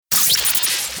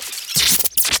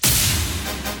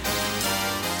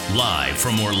Live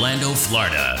from Orlando,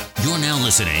 Florida, you're now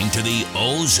listening to the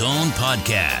Ozone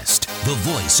Podcast, the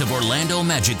voice of Orlando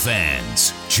Magic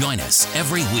fans. Join us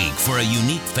every week for a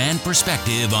unique fan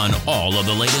perspective on all of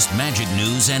the latest Magic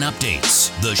news and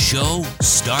updates. The show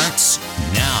starts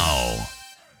now.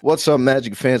 What's up,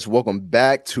 Magic fans? Welcome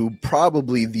back to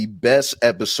probably the best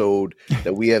episode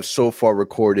that we have so far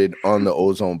recorded on the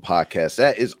Ozone Podcast.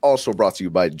 That is also brought to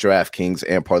you by DraftKings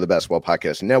and part of the Basketball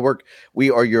Podcast Network. We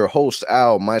are your host,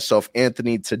 Al, myself,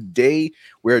 Anthony. Today,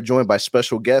 we are joined by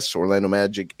special guests, Orlando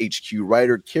Magic HQ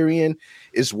writer Kirian,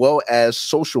 as well as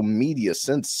social media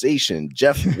sensation,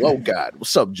 Jeff Stealthgawd.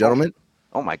 What's up, gentlemen?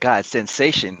 Oh, my God,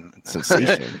 sensation.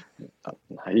 Sensation.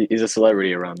 He's a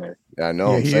celebrity around there. Yeah, I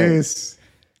know. Yeah, he is.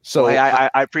 So I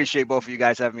appreciate both of you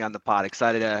guys having me on the pod.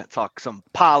 Excited to talk some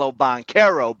Paolo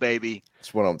Banchero, baby.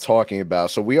 That's what I'm talking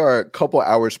about. So we are a couple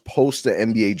hours post the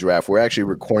NBA draft. We're actually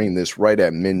recording this right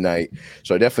at midnight.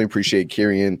 So I definitely appreciate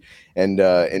Kirian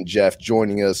and Jeff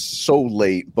joining us so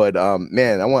late. But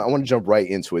man, I want to jump right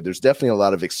into it. There's definitely a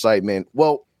lot of excitement.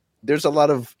 Well, there's a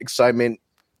lot of excitement.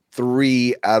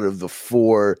 3 out of the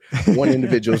 4. One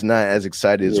individual is not as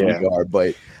excited as we are,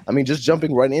 but I mean, just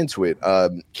jumping right into it.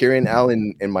 Kieran,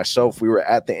 Allen, and myself, we were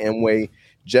at the Amway.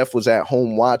 Jeff was at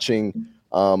home watching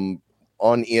on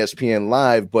ESPN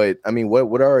Live. But I mean,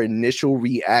 what are our initial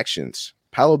reactions?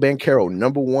 Paolo Banchero,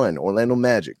 number 1, Orlando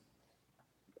Magic.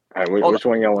 All right, which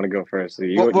one y'all want to go first?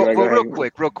 Real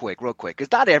quick,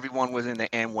 because not everyone was in the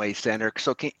Amway Center.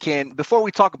 So can before we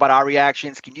talk about our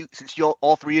reactions, can you, since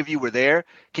all 3 of you were there,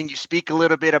 can you speak a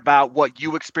little bit about what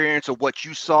you experienced or what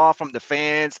you saw from the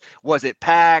fans? Was it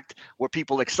packed? Were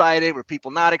people excited? Were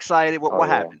people not excited? What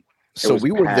happened? So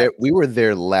we were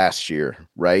there last year,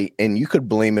 right? And you could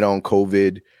blame it on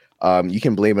COVID. You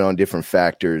can blame it on different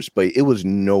factors, but it was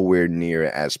nowhere near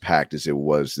as packed as it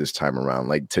was this time around.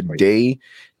 Like today,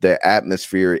 the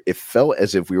atmosphere, it felt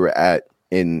as if we were at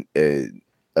an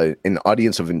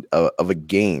audience of a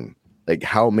game. Like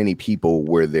how many people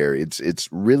were there? It's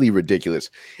really ridiculous,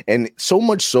 and so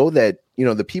much so that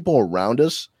the people around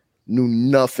us knew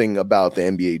nothing about the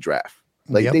NBA draft.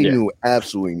 Like they knew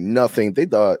absolutely nothing. They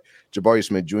thought Jabari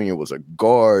Smith Jr. was a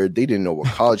guard. They didn't know what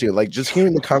college. Like just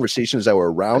hearing the conversations that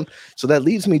were around. So that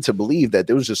leads me to believe that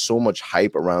there was just so much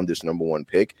hype around this number 1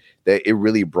 pick that it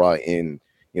really brought in,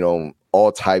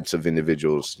 all types of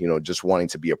individuals, just wanting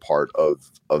to be a part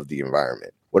of the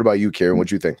environment. What about you, Karen? What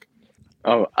do you think?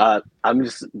 Oh, I'm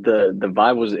just the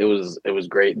vibe was it was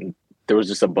great. There was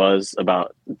just a buzz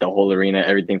about the whole arena.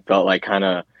 Everything felt like kind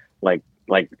of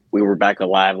like we were back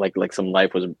alive, like some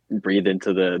life was breathed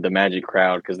into the Magic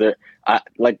crowd. Because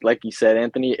like you said,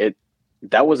 Anthony,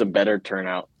 that was a better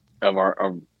turnout of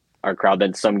our crowd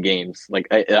than some games. Like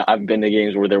I've been to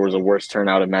games where there was a worse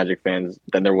turnout of Magic fans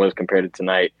than there was compared to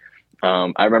tonight.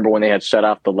 I remember when they had shut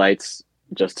off the lights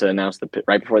just to announce the pick,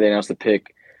 right before they announced the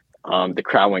pick. The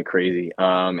crowd went crazy,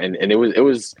 and it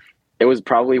was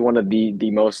probably one of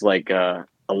the most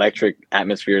electric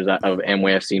atmospheres of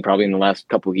Amway I've seen probably in the last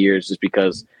couple of years, just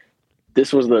because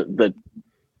this was the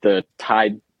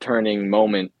tide turning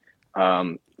moment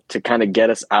to kind of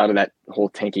get us out of that whole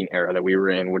tanking era that we were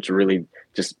in, which really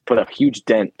just put a huge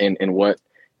dent in what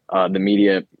the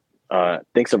media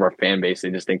thinks of our fan base. They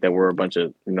just think that we're a bunch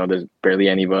of, there's barely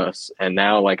any of us. And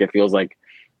now it feels like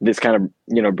this kind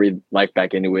of, breathed life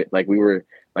back into it.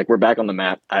 We're back on the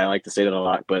map. I like to say that a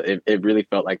lot, but it really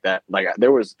felt like that. Like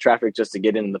there was traffic just to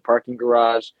get in the parking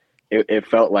garage. It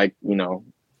felt like, the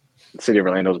city of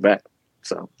Orlando's back.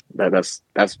 So that's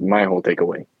my whole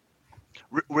takeaway.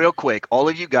 Real quick, all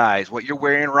of you guys, what you're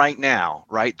wearing right now,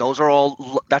 right? That's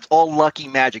all lucky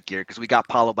Magic gear because we got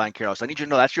Paolo Banchero. So I need you to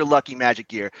know that's your lucky Magic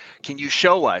gear. Can you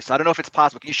show us? I don't know if it's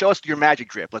possible. Can you show us your Magic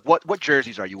drip? Like what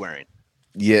jerseys are you wearing?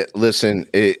 Yeah, listen,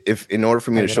 if in order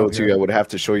for me to show it to you, I would have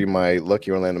to show you my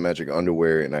Lucky Orlando Magic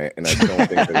underwear, and I don't think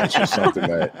that that's just something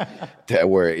that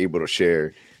we're able to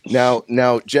share.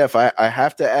 Now, Jeff, I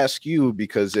have to ask you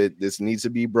because this needs to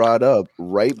be brought up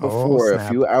right before a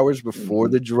few hours before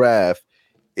the draft.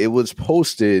 It was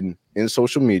posted in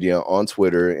social media on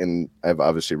Twitter, and I've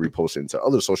obviously reposted into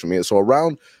other social media. So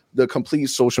around the complete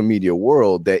social media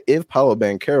world, that if Paolo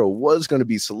Banchero was going to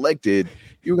be selected,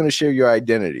 you were going to share your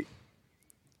identity.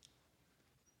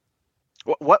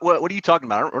 What are you talking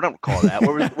about? I don't recall that.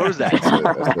 What was that?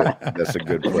 That's a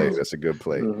good play. That's a good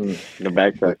play. Mm-hmm. The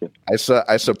backtracking.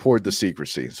 I support the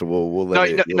secrecy, so we'll let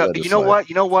it. No. You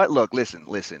know what? Look, listen.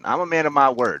 I'm a man of my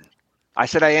word. I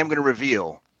said I am going to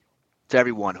reveal to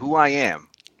everyone who I am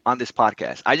on this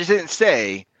podcast. I just didn't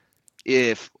say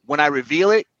when I reveal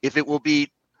it, if it will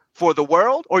be for the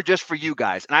world or just for you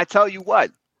guys. And I tell you what,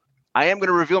 I am going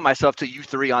to reveal myself to you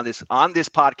three on this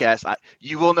podcast.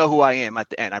 You will know who I am at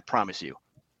the end. I promise you.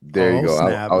 There you go.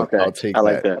 I'll take I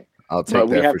like that. I'll take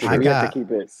that for sure. We have to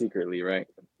keep it secretly, right?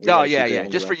 Yeah.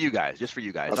 Just for you guys.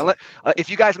 Awesome. If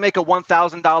you guys make a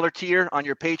 $1,000 tier on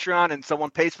your Patreon and someone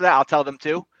pays for that, I'll tell them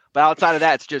too. But outside of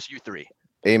that, it's just you three.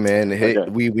 Hey man,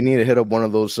 we need to hit up one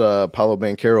of those Paulo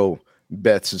Banchero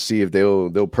bets to see if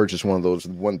they'll purchase one of those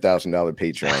 $1,000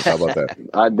 Patreons. How about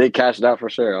that? They cashed out for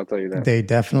sure. I'll tell you that. They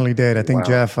definitely did. I think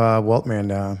Jeff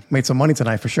Weltman made some money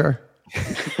tonight for sure.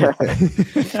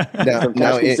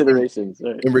 now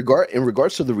in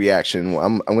regards to the reaction,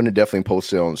 I'm going to definitely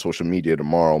post it on social media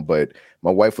tomorrow. But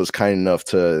my wife was kind enough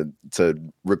to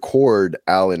record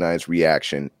Al and I's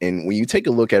reaction, and when you take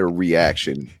a look at a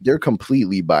reaction, they're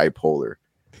completely bipolar.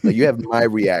 Like, you have my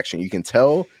reaction. You can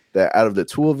tell that out of the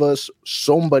two of us,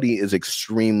 somebody is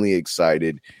extremely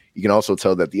excited. You can also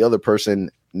tell that the other person,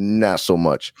 not so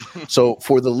much. So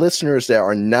for the listeners that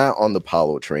are not on the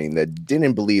Paulo train, that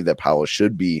didn't believe that Paulo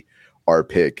should be our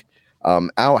pick,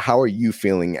 Al, how are you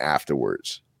feeling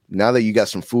afterwards? Now that you got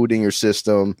some food in your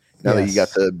system, now that you got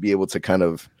to be able to kind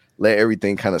of let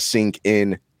everything kind of sink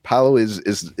in, Paulo is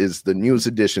the newest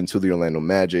addition to the Orlando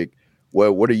Magic.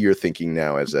 What are you thinking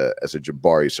now as a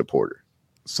Jabari supporter?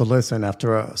 So listen,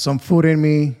 after some food in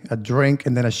me, a drink,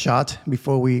 and then a shot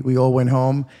before we all went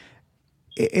home,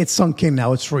 it's sunk in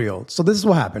now. It's real. So this is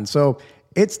what happened. So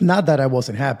it's not that I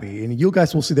wasn't happy, and you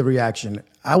guys will see the reaction.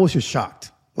 I was just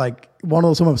shocked. Like one of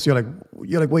those moments, you're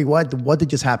like, wait, what did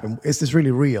just happen? Is this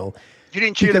really real? You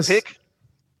didn't cheer the pick?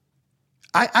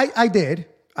 I did.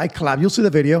 I clapped. You'll see the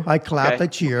video. I clapped. Okay. I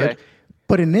cheered. Okay.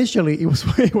 But initially,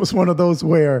 it was one of those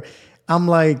where I'm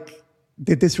like,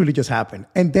 did this really just happen?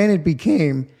 And then it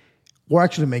became, we're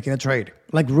actually making a trade.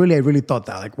 Like, really, I really thought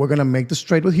that. Like, we're going to make this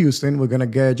trade with Houston. We're going to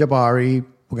get Jabari.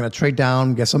 We're going to trade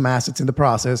down, get some assets in the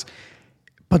process.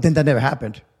 But then that never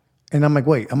happened. And I'm like,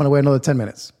 wait, I'm going to wait another 10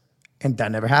 minutes. And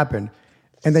that never happened.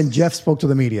 And then Jeff spoke to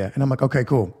the media. And I'm like, okay,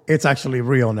 cool. It's actually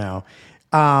real now.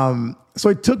 So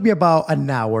it took me about an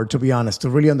hour, to be honest, to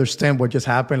really understand what just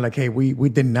happened. Like, hey, we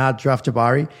did not draft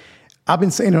Jabari. I've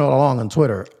been saying it all along on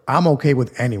Twitter. I'm okay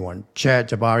with anyone. Chet,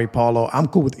 Jabari, Paulo. I'm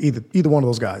cool with either one of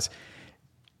those guys.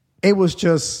 It was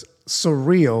just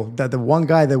surreal that the one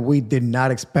guy that we did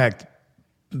not expect,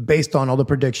 based on all the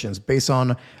predictions, based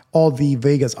on all the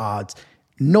Vegas odds,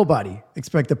 nobody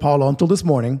expected Paulo until this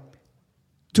morning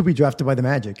to be drafted by the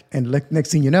Magic. And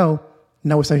next thing you know,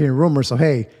 now we start hearing rumors. So,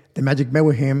 hey, the Magic met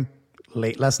with him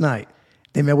late last night.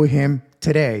 They met with him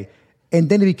today. And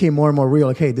then it became more and more real.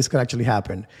 Like, hey, this could actually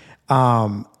happen.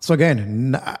 So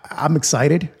again, I'm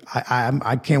excited.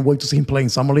 I can't wait to see him play in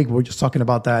Summer League. We were just talking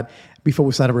about that before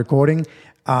we started recording.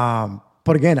 But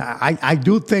again, I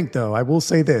do think, though, I will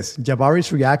say this.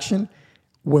 Jabari's reaction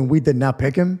when we did not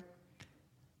pick him,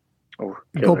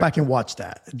 go back and watch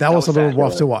that. That was a little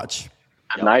rough to watch.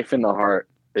 A knife in the heart.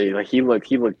 Like he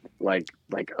looked like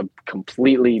a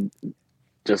completely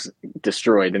just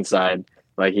destroyed inside.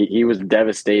 Like he was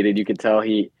devastated. You could tell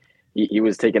he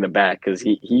was taken aback because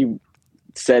he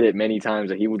said it many times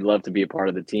that he would love to be a part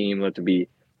of the team, love to be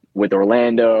with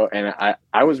Orlando. And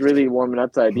I was really warming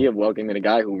up to the idea of welcoming a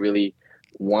guy who really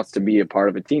wants to be a part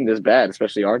of a team this bad,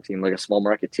 especially our team, like a small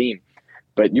market team.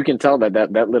 But you can tell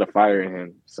that lit a fire in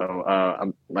him. So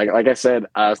I'm like I said,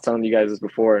 I was telling you guys this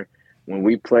before. When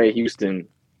we play Houston,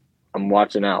 I'm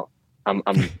watching out. I'm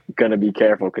gonna be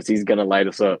careful because he's gonna light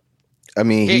us up. I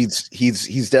mean,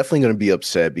 he's definitely going to be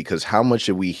upset because how much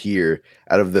did we hear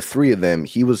out of the three of them?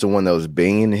 He was the one that was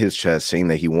banging his chest saying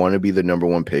that he wanted to be the number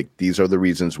one pick. These are the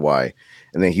reasons why.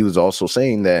 And then he was also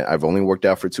saying that I've only worked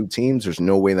out for two teams. There's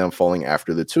no way that I'm falling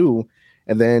after the two.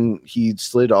 And then he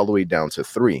slid all the way down to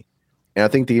three. And I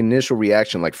think the initial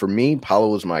reaction, like for me, Paulo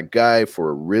was my guy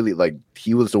for really, like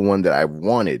he was the one that I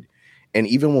wanted. And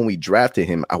even when we drafted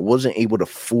him, I wasn't able to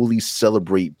fully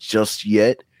celebrate just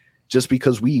yet. Just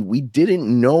because we didn't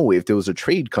know if there was a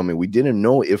trade coming. We didn't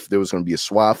know if there was going to be a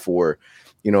swap for,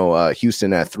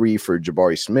 Houston at 3 for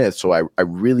Jabari Smith. So I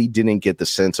really didn't get the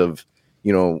sense of,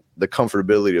 the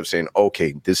comfortability of saying,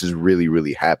 okay, this is really,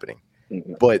 really happening.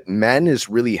 Mm-hmm. But madness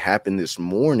really happened this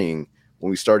morning when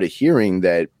we started hearing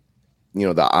that,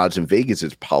 the odds in Vegas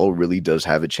is Paulo really does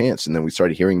have a chance. And then we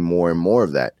started hearing more and more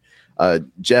of that.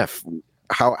 Jeff,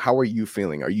 how are you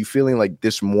feeling? Are you feeling like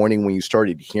this morning when you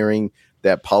started hearing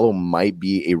that Paulo might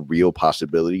be a real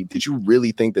possibility? Did you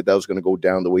really think that was going to go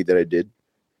down the way that it did?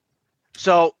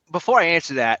 So before I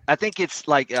answer that, I think it's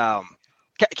like, can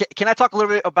I talk a little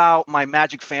bit about my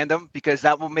Magic fandom? Because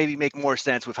that will maybe make more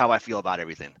sense with how I feel about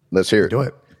everything. Let's hear it. Do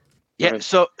it. Yeah.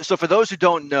 So for those who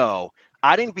don't know,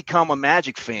 I didn't become a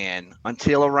Magic fan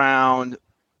until around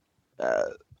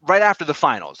right after the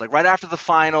finals. Like right after the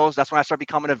finals, that's when I started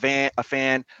becoming a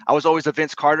fan. I was always a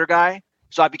Vince Carter guy.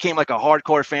 So I became like a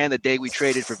hardcore fan the day we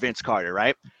traded for Vince Carter,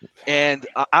 right? And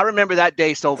I remember that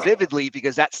day so vividly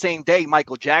because that same day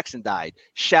Michael Jackson died.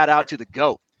 Shout out to the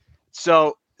GOAT.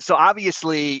 So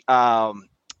obviously, that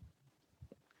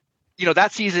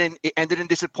season it ended in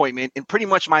disappointment, and pretty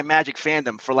much my Magic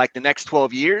fandom for like the next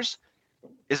 12 years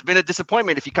has been a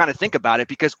disappointment if you kind of think about it,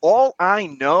 because all I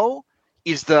know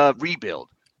is the rebuild,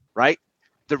 right?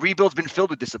 The rebuild's been filled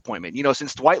with disappointment.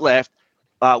 Since Dwight left,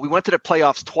 we went to the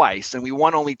playoffs twice, and we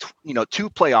won only 2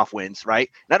 playoff wins, right?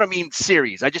 And I don't mean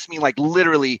series. I just mean like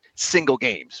literally single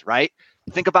games, right?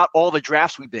 Think about all the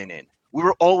drafts we've been in. We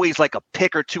were always like a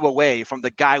pick or 2 away from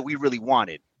the guy we really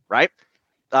wanted, right?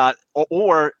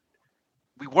 Or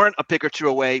we weren't a pick or 2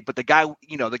 away, but the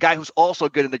guy who's also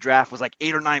good in the draft was like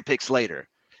 8 or 9 picks later.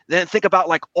 Then think about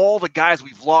like all the guys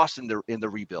we've lost in the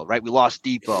rebuild, right? We lost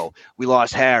Depot, we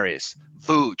lost Harris,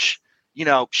 Vooch.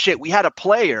 We had a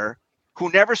player who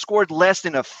never scored less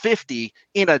than a 50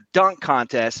 in a dunk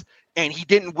contest, and he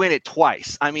didn't win it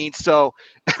twice. I mean, so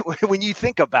when you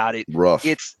think about it, rough.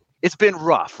 It's been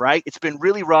rough, right? It's been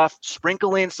really rough.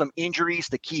 Sprinkle in some injuries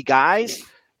to key guys,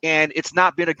 and it's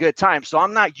not been a good time. So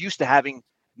I'm not used to having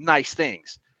nice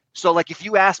things. So like if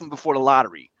you asked me before the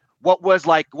lottery, what's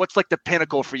like the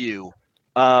pinnacle for you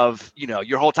of,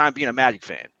 your whole time being a Magic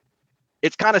fan?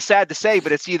 It's kind of sad to say,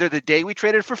 but it's either the day we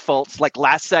traded for Fultz, like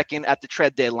last second at the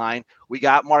trade deadline, we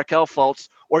got Markelle Fultz,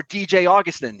 or DJ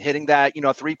Augustin hitting that,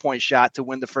 3-point shot to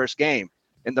win the first game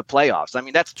in the playoffs. I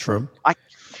mean, that's true. I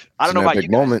don't know about you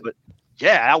guys, moment. but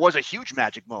yeah, that was a huge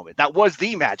Magic moment. That was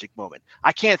the Magic moment.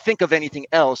 I can't think of anything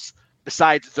else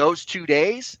besides those 2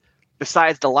 days,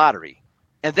 besides the lottery.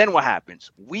 And then what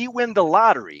happens? We win the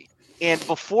lottery. And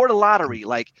before the lottery,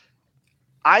 like,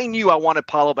 I knew I wanted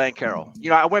Paolo Banchero.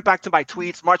 I went back to my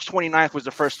tweets. March 29th was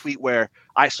the first tweet where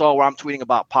I saw where I'm tweeting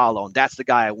about Paolo, and that's the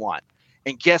guy I want.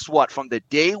 And guess what? From the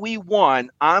day we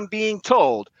won, I'm being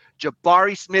told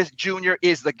Jabari Smith Jr.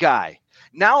 is the guy.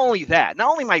 Not only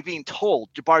am I being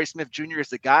told Jabari Smith Jr. is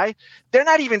the guy, they're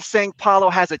not even saying Paolo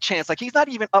has a chance. Like, he's not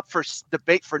even up for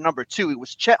debate for number 2. It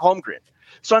was Chet Holmgren.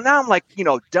 So now I'm like,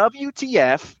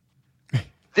 WTF,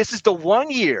 this is the one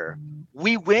year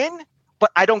we win,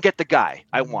 but I don't get the guy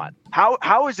I want.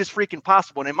 How is this freaking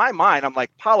possible? And in my mind, I'm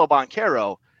like, Paolo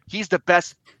Banchero, he's the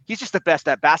best. He's just the best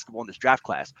at basketball in this draft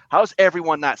class. How is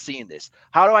everyone not seeing this?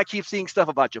 How do I keep seeing stuff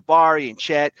about Jabari and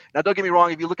Chet? Now, don't get me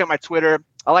wrong. If you look at my Twitter,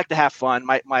 I like to have fun.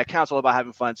 My account's all about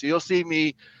having fun. So you'll see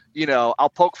me,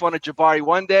 I'll poke fun at Jabari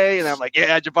one day, and I'm like,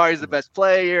 yeah, Jabari's the best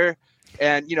player.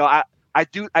 And, I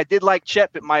did like Chet,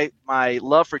 but my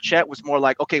love for Chet was more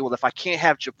like, okay, well, if I can't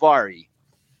have Jabari,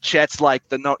 Chet's like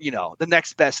the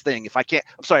next best thing. If I can't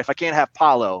have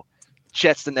Paolo,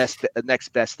 Chet's the next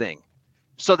best thing.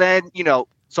 So then,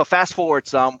 so fast forward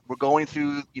some, we're going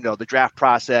through, the draft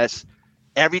process.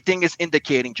 Everything is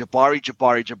indicating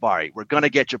Jabari. We're going to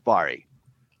get Jabari.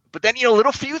 But then,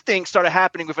 little few things started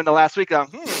happening within the last week.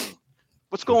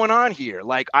 What's going on here?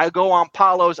 Like, I go on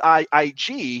Paolo's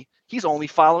IG. He's only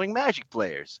following Magic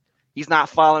players. He's not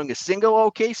following a single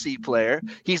OKC player.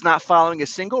 He's not following a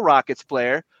single Rockets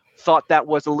player. Thought that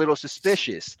was a little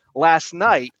suspicious. Last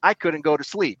night, I couldn't go to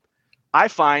sleep. I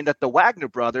find that the Wagner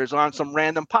brothers are on some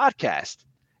random podcast.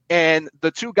 And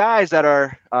the 2 guys that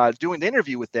are doing the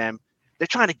interview with them, they're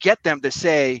trying to get them to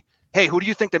say, hey, who do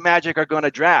you think the Magic are going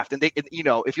to draft? And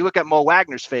if you look at Mo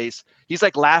Wagner's face, he's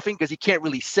like laughing because he can't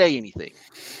really say anything.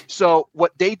 So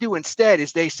what they do instead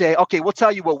is they say, okay, we'll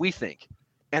tell you what we think.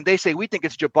 And they say, we think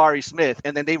it's Jabari Smith.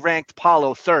 And then they ranked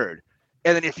Paolo 3rd.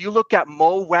 And then if you look at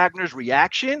Mo Wagner's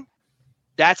reaction,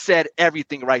 that said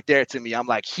everything right there to me. I'm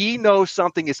like, he knows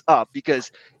something is up,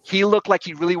 because he looked like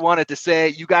he really wanted to say,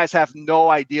 you guys have no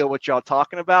idea what y'all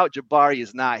talking about. Jabari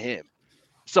is not him.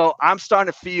 So I'm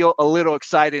starting to feel a little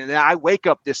excited. And I wake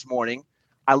up this morning,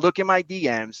 I look at my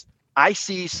DMs, I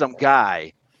see some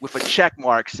guy with a check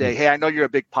mark say, hey, I know you're a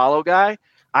big Paolo guy.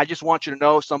 I just want you to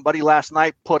know somebody last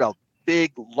night put a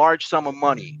large sum of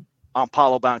money on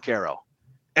Paolo Banchero.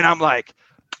 And I'm like,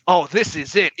 oh, this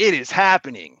is it. It is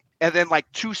happening. And then like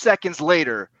 2 seconds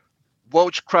later,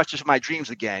 Woj crushes my dreams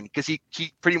again, because he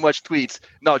pretty much tweets,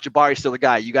 no, Jabari's still the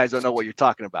guy. You guys don't know what you're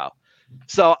talking about.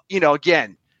 So,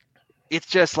 again, it's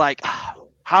just like,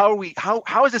 how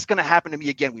is this going to happen to me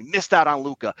again? We missed out on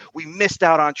Luka. We missed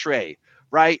out on Trey,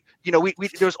 right?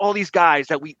 There's all these guys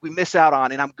that we miss out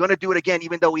on, and I'm going to do it again,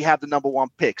 even though we have the number 1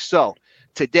 pick. So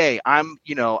today I'm,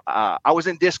 I was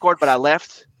in Discord, but I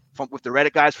left with the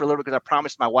Reddit guys for a little bit because I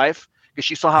promised my wife, because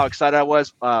she saw how excited I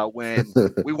was when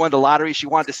we won the lottery. She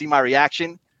wanted to see my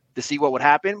reaction, to see what would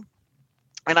happen.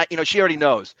 And she already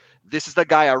knows This is the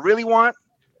guy I really want.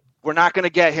 We're not going to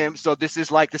get him. So this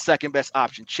is like the second best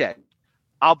option, Chet.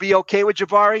 I'll be okay with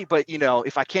Jabari, but,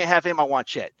 if I can't have him, I want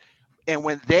Chet. And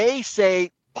when they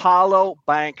say Paolo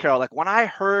Banchero, like when I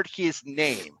heard his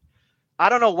name, I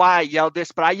don't know why I yelled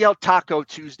this, but I yelled Taco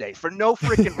Tuesday for no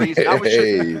freaking reason.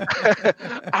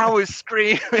 I was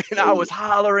screaming. I was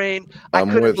hollering. I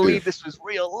couldn't believe this was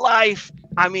real life.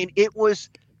 I mean, it was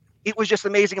just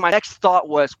amazing. And my next thought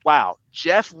was, wow,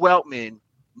 Jeff Weltman,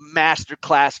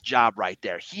 masterclass job right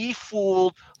there. He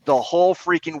fooled the whole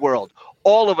freaking world.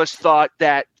 All of us thought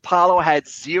that Paolo had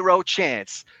zero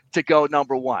chance to go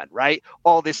number one, right?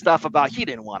 All this stuff about he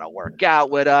didn't want to work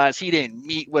out with us. He didn't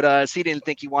meet with us. He didn't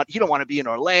think he don't want to be in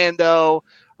Orlando,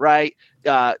 right?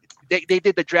 They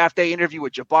did the draft day interview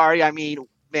with Jabari. I mean,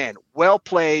 man, well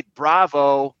played.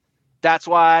 Bravo. That's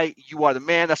why you are the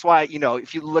man. That's why,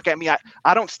 if you look at me,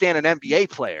 I don't stand an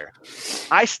NBA player.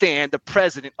 I stand the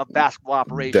president of basketball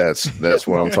operations. That's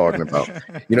what I'm talking about.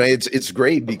 It's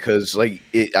great because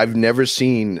I've never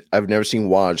seen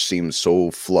Waj seem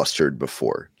so flustered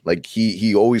before. Like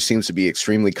he always seems to be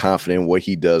extremely confident in what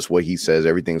he does, what he says,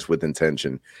 everything's with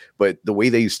intention. But the way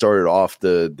that he started off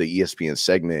the ESPN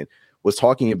segment was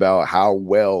talking about how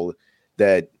well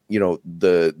that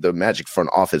the Magic front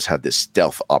office had this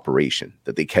stealth operation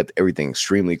that they kept everything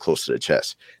extremely close to the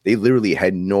chest. They literally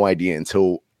had no idea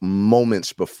until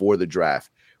moments before the draft,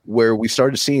 where we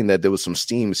started seeing that there was some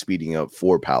steam speeding up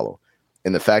for Paolo.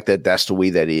 And the fact that that's the way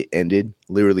that it ended,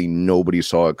 literally nobody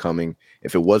saw it coming.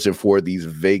 If it wasn't for these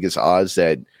Vegas odds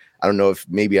that I don't know if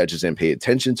maybe I just didn't pay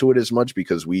attention to it as much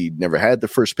because we never had the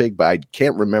first pick, but I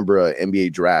can't remember an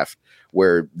NBA draft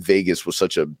where Vegas was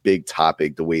such a big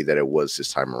topic the way that it was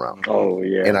this time around. Oh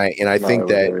yeah. And I think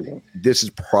that this is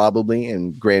probably,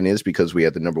 and Grant is because we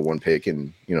had the number one pick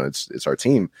and it's our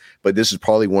team, but this is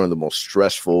probably one of the most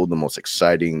stressful, the most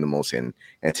exciting, the most in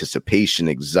anticipation,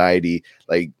 anxiety.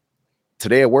 Like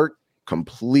today at work,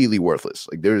 completely worthless.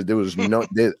 Like there was no,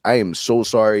 I am so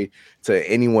sorry to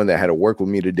anyone that had to work with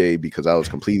me today because I was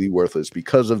completely worthless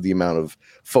because of the amount of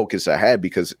focus I had,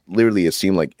 because literally it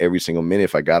seemed like every single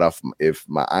minute if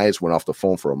my eyes went off the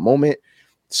phone for a moment,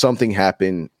 something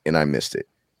happened and I missed it.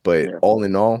 But all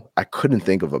in all, I couldn't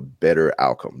think of a better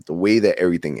outcome. The way that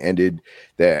everything ended,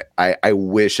 that I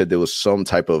wish that there was some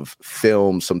type of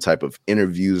film, some type of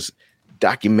interviews,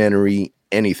 documentary,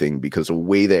 anything, because the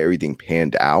way that everything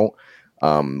panned out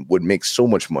would make so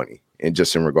much money, and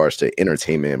just in regards to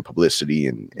entertainment and publicity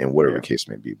and whatever the case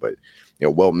may be. But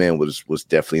Weltman was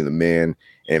definitely the man.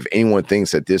 And if anyone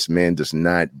thinks that this man does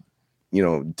not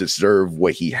deserve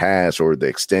what he has or the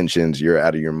extensions, you're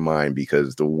out of your mind,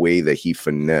 because the way that he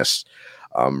finessed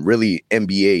really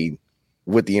NBA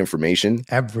with the information,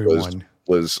 everyone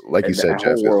was like you said,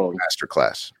 Jeff,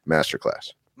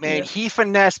 masterclass. Man, he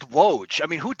finessed Woj. I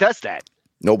mean, who does that?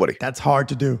 Nobody. That's hard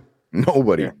to do.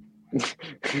 Nobody.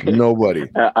 Nobody.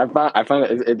 I find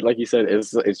it like you said,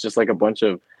 it's just like a bunch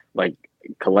of like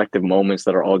collective moments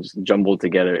that are all just jumbled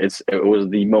together. It was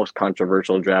the most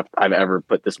controversial draft I've ever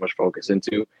put this much focus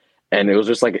into, and it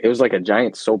was like a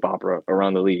giant soap opera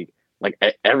around the league. Like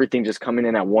everything just coming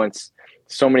in at once.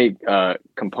 So many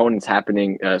components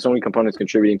happening. So many components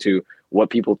contributing to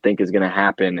what people think is going to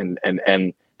happen,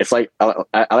 and it's like I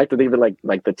like to think of it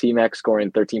like the T-Mac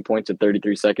scoring 13 points in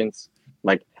 33 seconds.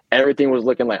 Like everything was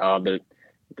looking like, oh,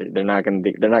 they're not gonna do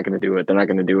it. They're not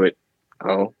gonna do it.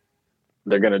 Oh,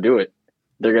 they're gonna do it.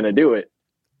 They're gonna do it,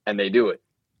 and they do it.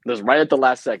 Just right at the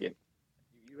last second.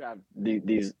 You have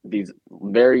these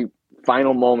very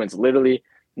final moments. Literally,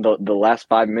 the last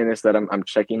 5 minutes that I'm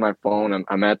checking my phone.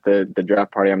 I'm at the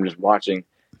draft party. I'm just watching,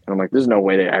 and I'm like, there's no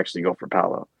way they actually go for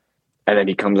Paolo. And then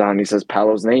he comes out and he says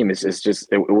Paolo's name.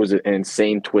 It was an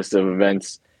insane twist of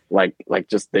events. Like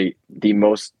just the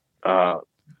most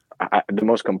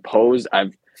composed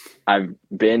I've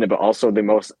been, but also the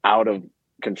most out of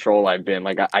control I've been.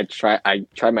 Like I tried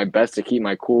my best to keep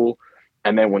my cool,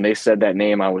 and then when they said that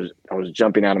name, I was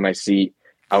jumping out of my seat.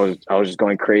 I was just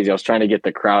going crazy. I was trying to get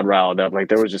the crowd riled up. Like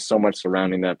there was just so much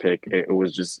surrounding that pick. It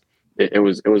was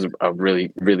a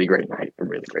really, really great night. A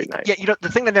really great night. Yeah, the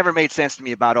thing that never made sense to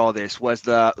me about all this was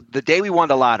the day we won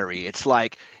the lottery. It's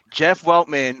like Jeff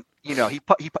Weltman.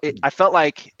 I felt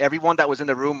like everyone that was in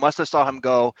the room must have saw him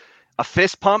go a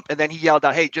fist pump, and then he yelled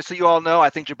out, "Hey, just so you all know, I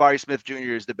think Jabari Smith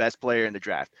Jr. is the best player in the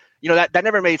draft." That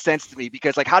never made sense to me,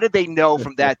 because like, how did they know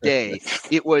from that day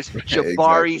it was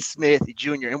Jabari Smith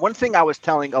Jr.? And one thing I was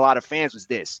telling a lot of fans was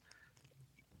this: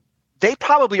 they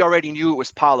probably already knew it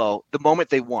was Paolo the moment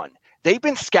they won. They've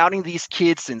been scouting these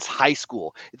kids since high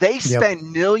school. They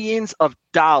spend millions of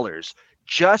dollars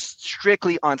just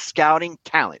strictly on scouting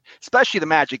talent, especially the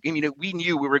Magic. And, we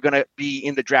knew we were going to be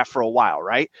in the draft for a while,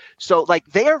 right? So, like,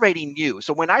 they already knew.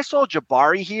 So when I saw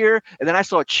Jabari here and then I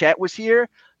saw Chet was here,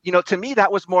 to me,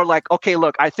 that was more like, okay,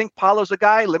 look, I think Paolo's a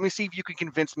guy. Let me see if you can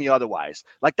convince me otherwise.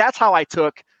 Like, that's how I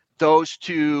took those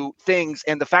two things.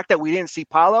 And the fact that we didn't see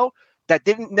Paolo, that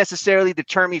didn't necessarily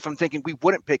deter me from thinking we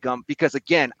wouldn't pick him, because,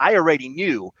 again, I already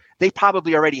knew they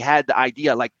probably already had the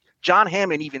idea. Like John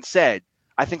Hammond even said,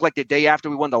 I think like the day after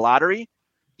we won the lottery,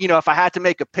 if I had to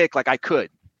make a pick, like I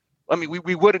could. I mean,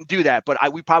 we wouldn't do that, but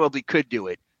we probably could do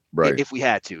it if we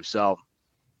had to. So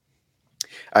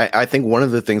I think one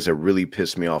of the things that really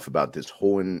pissed me off about this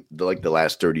whole the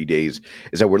last 30 days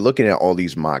is that we're looking at all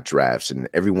these mock drafts and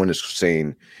everyone is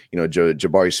saying,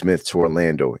 Jabari Smith to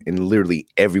Orlando, and literally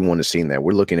everyone is saying that.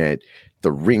 We're looking at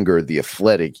The Ringer, The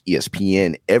Athletic,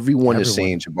 ESPN. Everyone is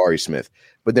saying Jabari Smith.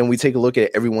 But then we take a look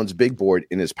at everyone's big board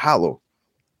and it's Paolo.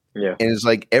 Yeah. And it's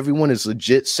like everyone is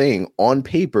legit saying on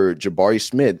paper, Jabari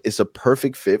Smith is a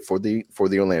perfect fit for the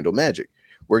Orlando Magic.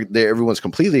 Where everyone's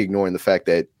completely ignoring the fact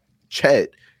that Chet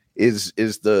is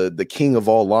the king of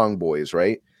all long boys,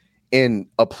 right? And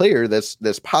a player that's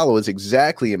Paolo is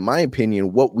exactly, in my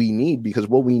opinion, what we need, because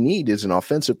what we need is an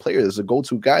offensive player that's a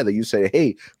go-to guy that you say,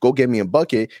 hey, go get me a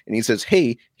bucket. And he says,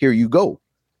 hey, here you go.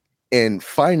 And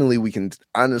finally, we can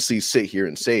honestly sit here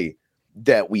and say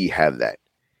that we have that.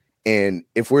 And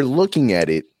if we're looking at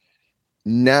it,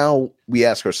 now we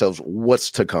ask ourselves, what's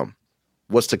to come?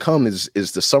 What's to come is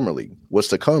the summer league. What's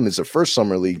to come is the first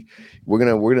summer league. We're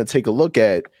gonna take a look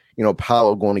at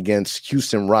Paolo going against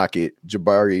Houston Rocket,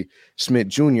 Jabari Smith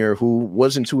Jr., who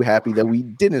wasn't too happy that we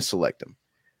didn't select him.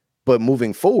 But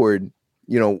moving forward,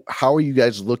 how are you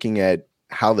guys looking at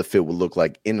how the fit would look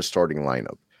like in the starting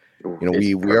lineup?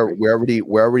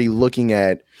 We're already looking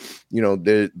at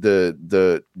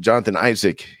the Jonathan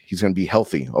Isaac. He's going to be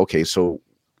healthy. Okay, so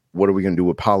what are we going to do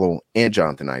with Paolo and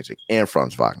Jonathan Isaac and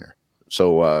Franz Wagner?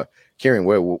 So, Kieran,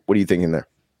 what are you thinking there?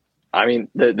 I mean,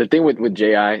 the thing with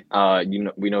J.I.,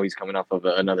 we know he's coming off of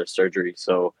another surgery,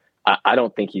 so I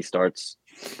don't think he starts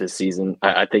this season.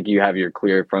 I think you have your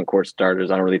clear front court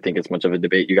starters. I don't really think it's much of a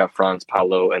debate. You got Franz,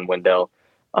 Paolo, and Wendell.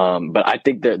 But I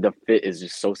think the fit is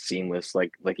just so seamless.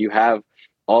 Like you have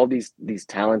all these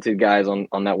talented guys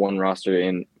on that one roster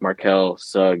in Markelle,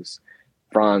 Suggs,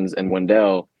 Franz, and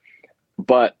Wendell.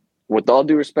 But with all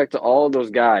due respect to all of those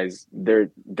guys,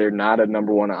 they're not a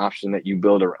number one option that you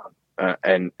build around.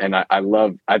 And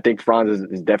I think Franz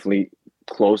is definitely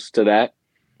close to that,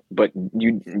 but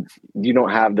you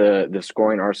don't have the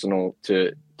scoring arsenal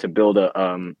to build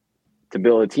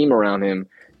a team around him,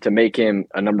 to make him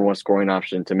a number one scoring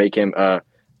option, to make him a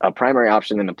primary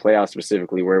option in the playoffs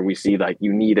specifically, where we see like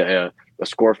you need a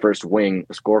score first wing,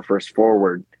 a score first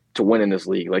forward to win in this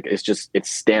league. Like it's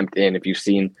stamped in. If you've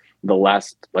seen the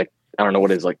last, like, I don't know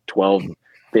what it is, like 12,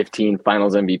 15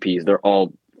 finals MVPs, they're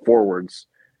all forwards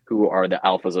who are the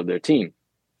alphas of their team,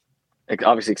 like,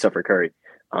 obviously except for Curry.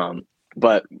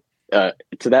 But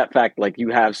to that fact, like, you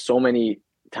have so many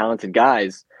talented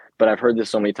guys, but I've heard this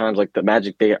so many times, like the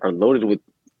Magic, they are loaded with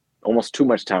almost too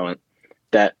much talent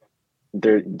that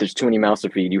there's too many mouths to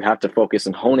feed. You have to focus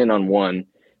and hone in on one.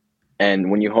 And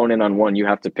when you hone in on one, you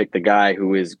have to pick the guy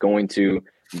who is going to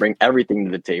bring everything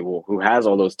to the table, who has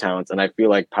all those talents. And I feel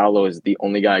like Paolo is the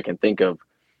only guy I can think of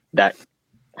that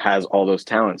has all those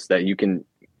talents, that you can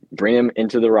bring him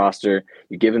into the roster,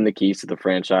 you give him the keys to the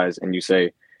franchise, and you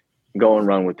say, go and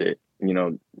run with it.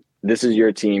 This is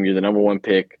your team. You're the number one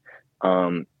pick.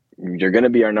 You're going to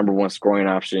be our number one scoring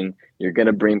option. You're going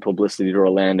to bring publicity to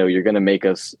Orlando. You're going to make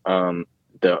us the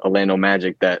Orlando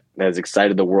Magic that has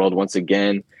excited the world once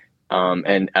again.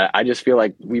 And I just feel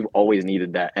like we've always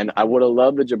needed that. And I would have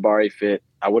loved the Jabari fit.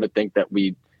 I would have think that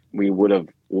we would have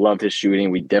loved his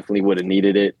shooting. We definitely would have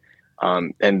needed it.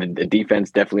 And the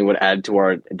defense definitely would add to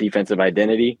our defensive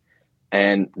identity.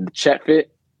 And the Chet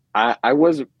fit, I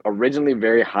was originally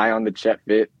very high on the Chet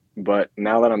fit, but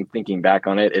now that I'm thinking back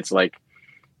on it, it's like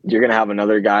you're going to have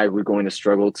another guy who's going to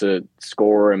struggle to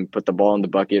score and put the ball in the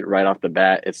bucket right off the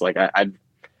bat. It's like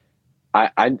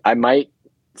I might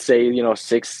say,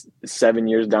 6-7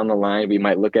 years down the line, we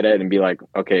might look at it and be like,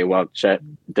 okay, well, Chet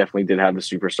definitely did have the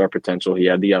superstar potential. He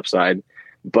had the upside.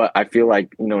 But I feel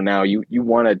like, now you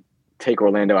want to take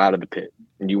Orlando out of the pit,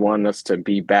 and you want us to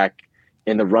be back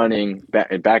in the running,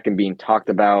 back and being talked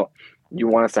about. You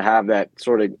want us to have that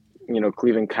sort of,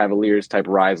 Cleveland Cavaliers type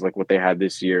rise like what they had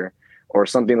this year, or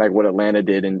something like what Atlanta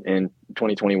did in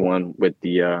 2021 with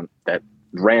the that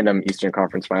random Eastern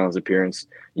Conference Finals appearance.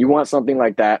 You want something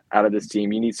like that out of this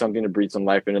team. You need something to breathe some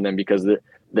life into them, because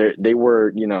they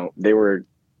were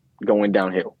going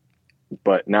downhill.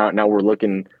 But now we're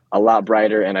looking a lot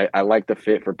brighter. And I like the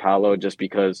fit for Paolo just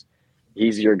because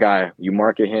he's your guy. You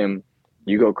market him,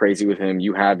 you go crazy with him.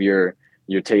 You have your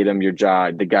Tatum, your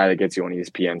Ja, the guy that gets you on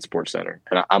ESPN Sports Center.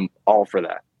 And I'm all for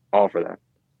that. All for that.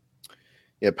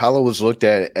 Yeah, Paolo was looked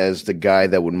at as the guy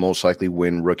that would most likely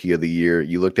win Rookie of the Year.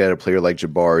 You looked at a player like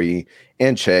Jabari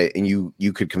and Chet, and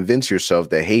you could convince yourself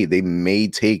that, hey, they may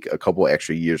take a couple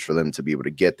extra years for them to be able to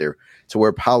get there, to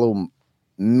where Paolo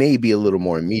may be a little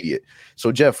more immediate.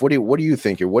 So, Jeff, what do you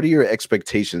think here? What are your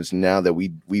expectations now that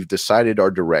we've decided our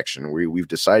direction? We've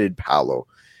decided Paolo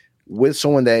with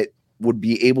someone that would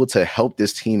be able to help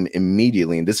this team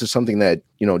immediately? And this is something that,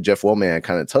 Jeff Wellman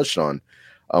kind of touched on.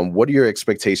 What are your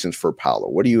expectations for Paolo?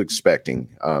 What are you expecting?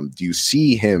 Do you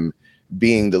see him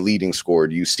being the leading scorer?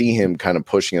 Do you see him kind of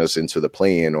pushing us into the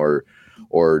play-in or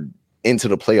into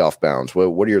the playoff bounds?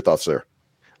 What are your thoughts there?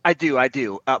 I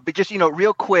do. But just,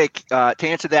 real quick to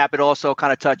answer that, but also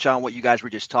kind of touch on what you guys were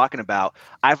just talking about.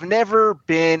 I've never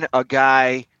been a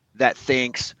guy that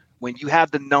thinks when you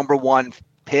have the number one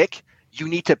pick, you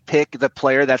need to pick the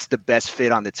player that's the best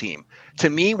fit on the team. To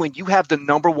me, when you have the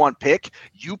number one pick,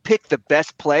 you pick the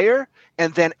best player,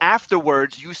 and then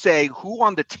afterwards you say who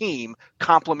on the team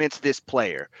complements this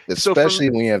player. Especially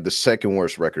when you have the second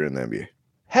worst record in the NBA.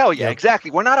 Hell yeah,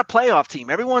 exactly. We're not a playoff team.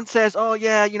 Everyone says, oh,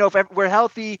 yeah, if we're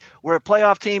healthy, we're a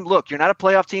playoff team. Look, you're not a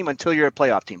playoff team until you're a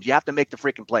playoff team. You have to make the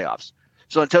freaking playoffs.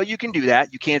 So until you can do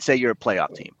that, you can't say you're a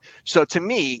playoff team. So to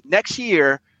me, next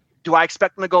year, do I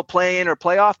expect them to go play in or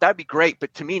playoff? That'd be great.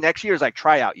 But to me, next year is like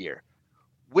tryout year.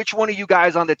 Which one of you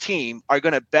guys on the team are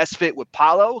going to best fit with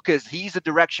Paolo? Because he's the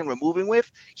direction we're moving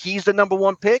with. He's the number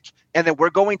one pick. And then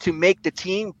we're going to make the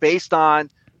team based on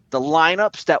the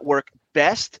lineups that work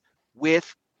best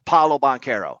with Paolo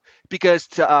Banchero. Because,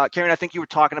 Karen, I think you were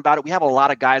talking about it. We have a lot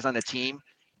of guys on the team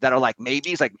that are like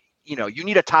maybes. Like, you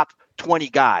need a top 20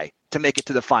 guy to make it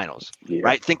to the finals,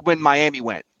 right? Think when Miami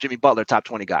went, Jimmy Butler, top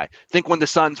 20 guy. Think when the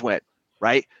Suns went,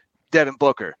 right? Devin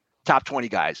Booker, top 20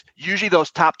 guys. Usually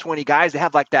those top 20 guys, they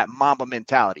have like that Mamba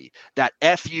mentality, that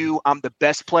F you, I'm the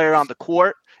best player on the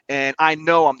court, and I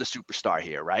know I'm the superstar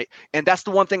here, right? And that's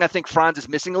the one thing I think Franz is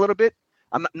missing a little bit.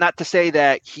 I'm not to say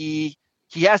that he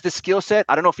has the skill set.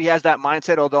 I don't know if he has that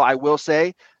mindset, although I will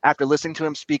say, after listening to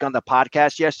him speak on the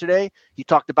podcast yesterday, he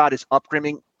talked about his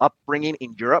upbringing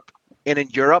in Europe. And in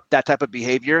Europe, that type of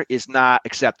behavior is not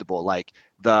acceptable. Like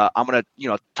I'm going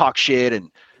to, talk shit and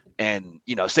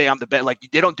say I'm the best. Like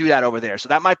they don't do that over there. So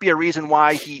that might be a reason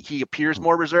why he appears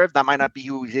more reserved. That might not be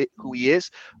who he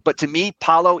is. But to me,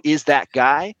 Paolo is that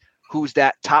guy who's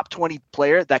that top 20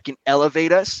 player that can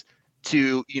elevate us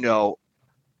to,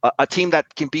 a team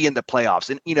that can be in the playoffs.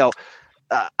 And,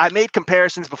 I made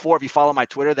comparisons before, if you follow my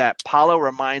Twitter, that Paolo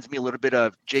reminds me a little bit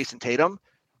of Jason Tatum.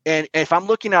 And if I'm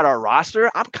looking at our roster,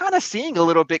 I'm kind of seeing a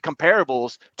little bit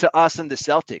comparables to us and the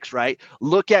Celtics, right?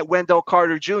 Look at Wendell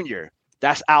Carter Jr.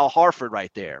 That's Al Horford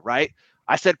right there, right?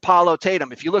 I said Paolo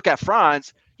Tatum. If you look at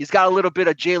Franz, he's got a little bit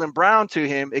of Jaylen Brown to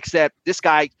him, except this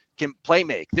guy can play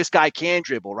make. This guy can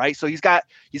dribble, right? So he's got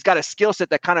a skill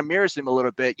set that kind of mirrors him a little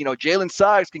bit. Jalen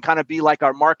Suggs can kind of be like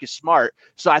our Marcus Smart.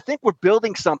 So I think we're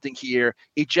building something here.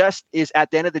 It just is, at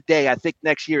the end of the day, I think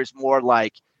next year is more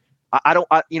like,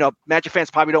 Magic fans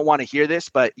probably don't want to hear this,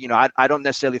 but, I don't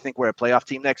necessarily think we're a playoff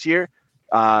team next year.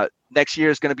 Next year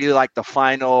is going to be like the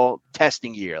final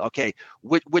testing year. Okay,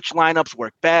 which lineups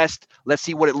work best? Let's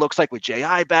see what it looks like with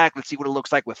J.I. back. Let's see what it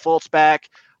looks like with Fultz back.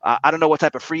 I don't know what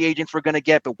type of free agents we're going to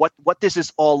get, but what does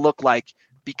this all look like?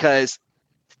 Because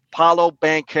Paolo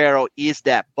Banchero is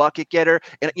that bucket getter.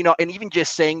 And, and even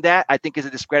just saying that, I think is a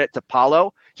discredit to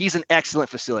Paolo. He's an excellent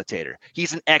facilitator.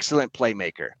 He's an excellent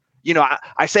playmaker.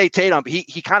 I say Tatum, but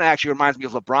he kind of actually reminds me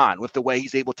of LeBron with the way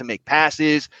he's able to make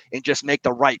passes and just make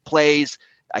the right plays.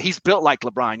 He's built like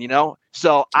LeBron,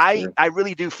 So I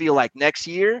really do feel like next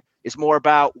year is more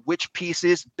about which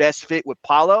pieces best fit with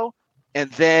Paolo. And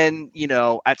then,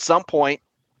 at some point,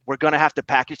 we're going to have to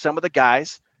package some of the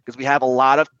guys because we have a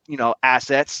lot of,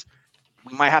 assets.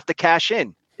 We might have to cash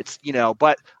in. It's,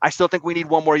 but I still think we need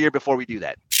one more year before we do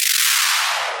that.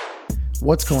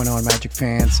 What's going on, Magic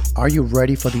fans? Are you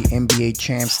ready for the NBA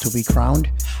champs to be crowned?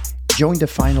 Join the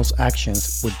finals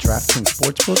actions with DraftKings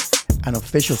Sportsbook, an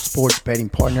official sports betting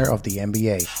partner of the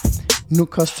NBA. New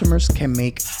customers can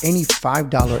make any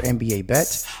 $5 NBA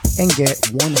bet and get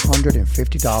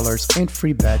 $150 in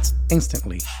free bets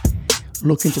instantly.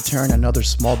 Looking to turn another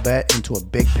small bet into a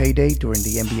big payday during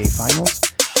the NBA Finals?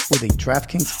 With a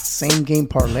DraftKings same-game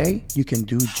parlay, you can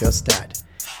do just that.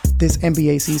 This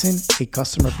NBA season, a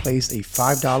customer placed a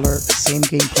 $5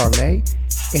 same-game parlay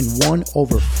and won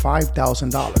over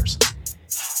 $5,000.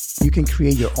 You can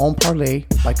create your own parlay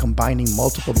by combining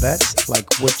multiple bets,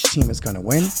 like which team is going to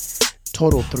win,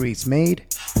 total threes made,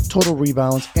 total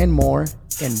rebounds, and more,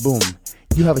 and boom,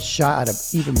 you have a shot at an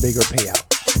even bigger payout.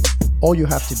 All you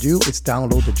have to do is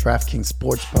download the DraftKings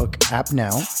Sportsbook app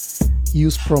now,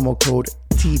 use promo code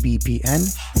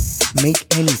TBPN,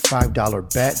 make any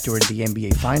 $5 bet during the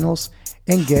NBA Finals,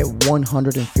 and get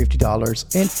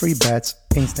 $150 in free bets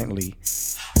instantly.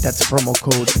 That's promo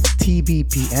code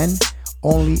TBPN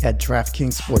only at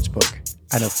DraftKings Sportsbook,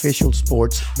 an official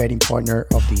sports betting partner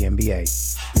of the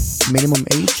NBA. Minimum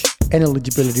age and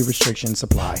eligibility restrictions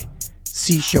apply.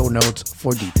 See show notes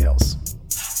for details.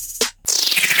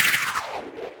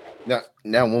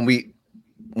 Now when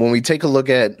we take a look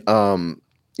at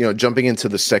jumping into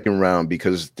the second round,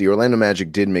 because the Orlando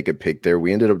Magic did make a pick there.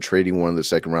 We ended up trading one of the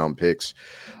second round picks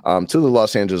to the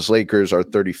Los Angeles Lakers, our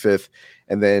 35th,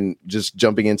 and then just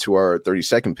jumping into our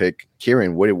 32nd pick.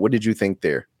 Kieran, what did you think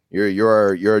there?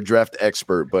 You're a draft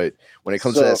expert, but when it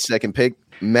comes to that second pick,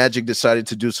 Magic decided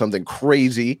to do something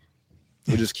crazy,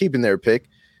 which is keeping their pick.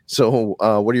 So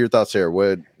what are your thoughts there?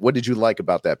 What did you like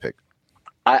about that pick?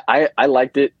 I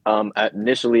liked it.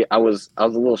 Initially, I was a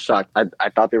little shocked. I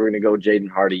thought they were going to go Jaden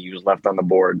Hardy. He was left on the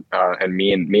board, and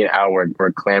me and Al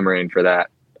were clamoring for that.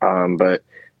 But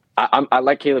I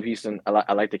like Caleb Houston.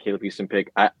 I like the Caleb Houston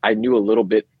pick. I knew a little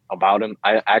bit about him.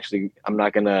 I'm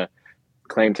not going to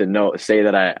claim to say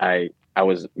that I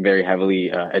was very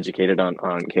heavily educated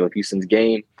on Caleb Houston's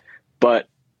game, but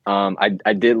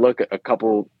I did look at a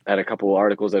couple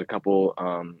articles, at a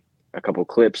couple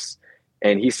clips.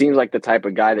 And he seems like the type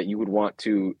of guy that you would want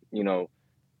to,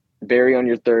 bury on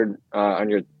your third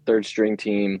string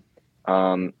team.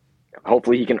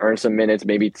 Hopefully he can earn some minutes,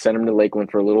 maybe send him to Lakeland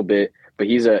for a little bit. But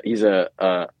he's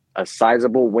a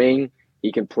sizable wing.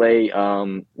 He can play,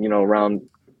 around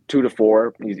 2 to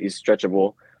 4. He's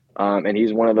stretchable, and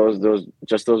he's one of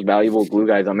those valuable glue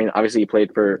guys. I mean, obviously he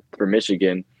played for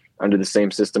Michigan under the same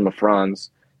system of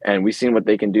Franz, and we've seen what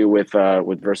they can do with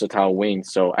versatile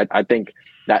wings. So I think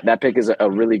that pick is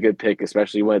a really good pick,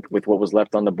 especially with what was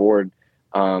left on the board.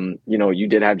 You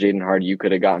did have Jaden Hardy. You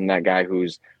could have gotten that guy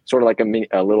who's sort of like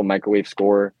a little microwave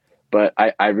scorer. But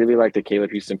I really like the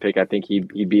Caleb Houston pick. I think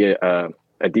he'd be a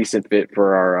decent fit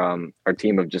for our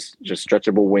team of just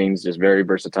stretchable wings, just very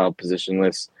versatile,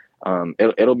 positionless.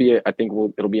 It'll be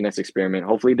a nice experiment.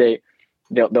 Hopefully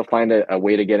they'll find a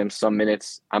way to get him some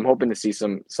minutes. I'm hoping to see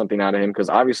something out of him, because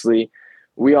obviously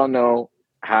we all know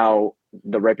how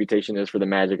the reputation is for the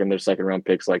Magic and their second round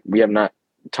picks. Like, we have not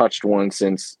touched one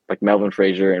since like Melvin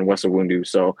Frazier and Wes Iwundu.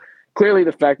 So clearly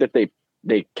the fact that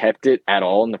they kept it at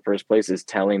all in the first place is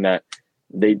telling that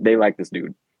they like this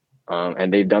dude,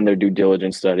 and they've done their due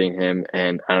diligence studying him.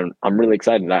 And I'm really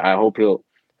excited. I hope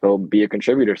he'll be a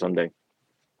contributor someday.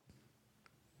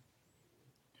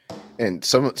 And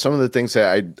some of the things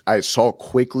that I saw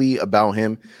quickly about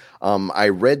him, I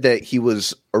read that he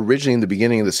was originally in the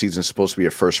beginning of the season supposed to be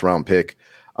a first round pick,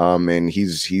 and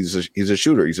he's a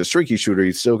shooter. He's a streaky shooter.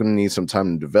 He's still going to need some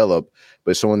time to develop,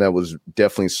 but someone that was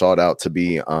definitely sought out to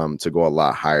be to go a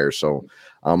lot higher. So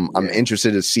I'm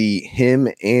interested to see him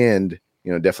and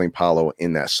definitely Paolo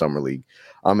in that summer league.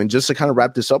 And just to kind of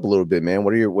wrap this up a little bit, man,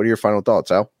 what are your final thoughts,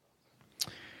 Al?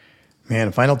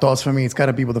 Man, final thoughts for me, it's got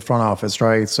to be with the front office,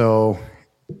 right? So,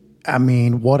 I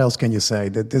mean, what else can you say?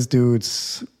 That this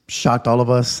dude's shocked all of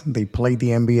us. They played the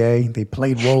NBA. They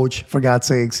played Woj, for God's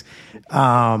sakes.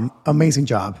 Amazing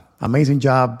job. Amazing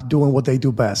job doing what they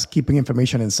do best, keeping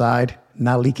information inside,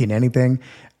 not leaking anything.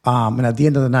 And at the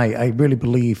end of the night, I really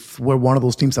believe we're one of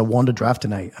those teams that won the draft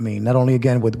tonight. I mean, not only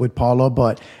again with Paulo,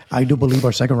 but I do believe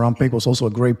our second round pick was also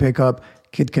a great pickup.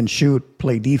 Kid can shoot,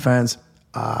 play defense.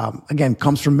 Again,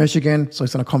 comes from Michigan, so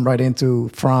he's going to come right into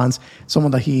Franz,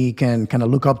 someone that he can kind of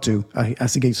look up to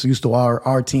as he gets used to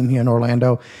our team here in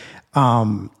Orlando.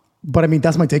 But I mean,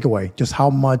 that's my takeaway, just how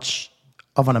much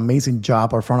of an amazing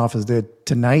job our front office did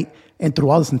tonight and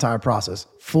throughout this entire process,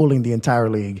 fooling the entire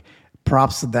league.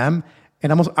 Props to them.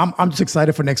 And I'm just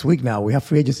excited for next week now. We have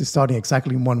free agency starting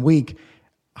exactly in 1 week.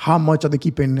 How much are they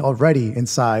keeping already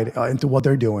inside into what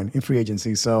they're doing in free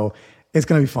agency? So it's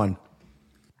going to be fun.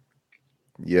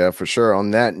 Yeah, for sure. On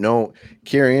that note,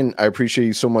 Kieran, I appreciate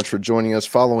you so much for joining us.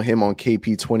 Follow him on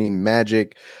KP20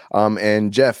 Magic.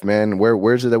 And Jeff, man,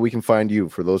 where's it that we can find you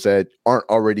for those that aren't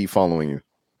already following you?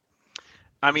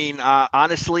 I mean,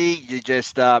 honestly, you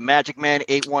just Magic Man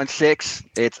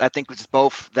 816. I think it's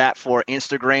both that for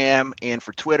Instagram and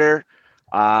for Twitter.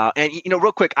 And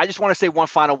real quick, I just want to say one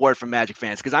final word for Magic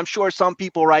fans, because I'm sure some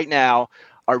people right now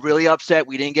are really upset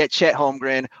we didn't get Chet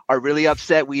Holmgren, are really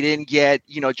upset we didn't get,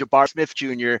 Jabbar Smith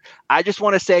Jr. I just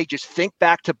want to say, just think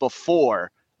back to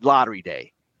before lottery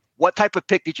day. what type of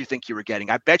pick did you think you were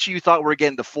getting? I bet you thought we were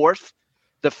getting the 4th,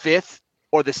 the 5th,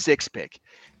 or the 6th pick.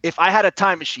 If I had a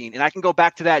time machine and I can go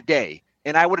back to that day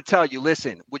and I would tell you,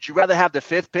 listen, would you rather have the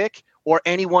 5th pick or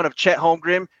any one of Chet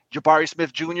Holmgren, Jabari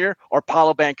Smith Jr., or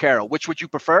Paolo Banchero? Which would you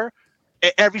prefer?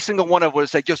 Every single one of us would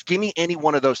say, just give me any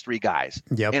one of those 3 guys,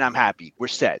 and I'm happy. We're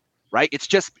set. Right? It's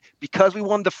just because we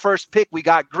won the first pick, we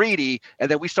got greedy, and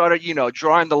then we started,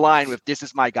 drawing the line with this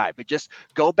is my guy. But just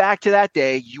go back to that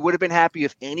day. You would have been happy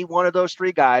with any one of those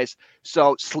 3 guys.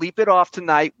 So sleep it off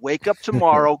tonight. Wake up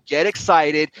tomorrow. Get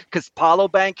excited because Paolo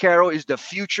Banchero is the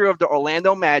future of the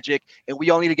Orlando Magic, and we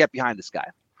all need to get behind this guy.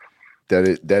 That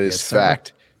is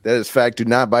fact. That is fact. Do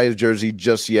not buy his jersey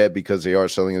just yet because they are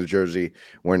selling his jersey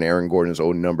wearing Aaron Gordon's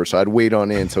old number. So I'd wait on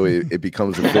it until it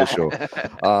becomes official.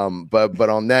 But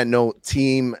on that note,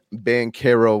 Team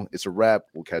Banchero, it's a wrap.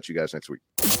 We'll catch you guys next week.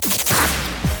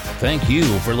 Thank you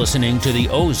for listening to the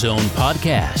Ozone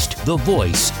Podcast, the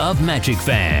voice of Magic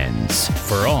fans.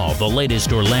 For all the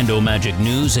latest Orlando Magic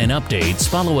news and updates,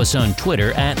 follow us on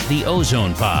Twitter at The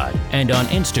Ozone Pod and on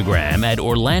Instagram at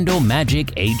Orlando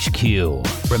Magic HQ.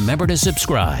 Remember to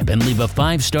subscribe and leave a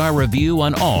 5-star review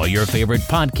on all your favorite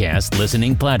podcast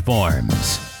listening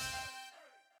platforms.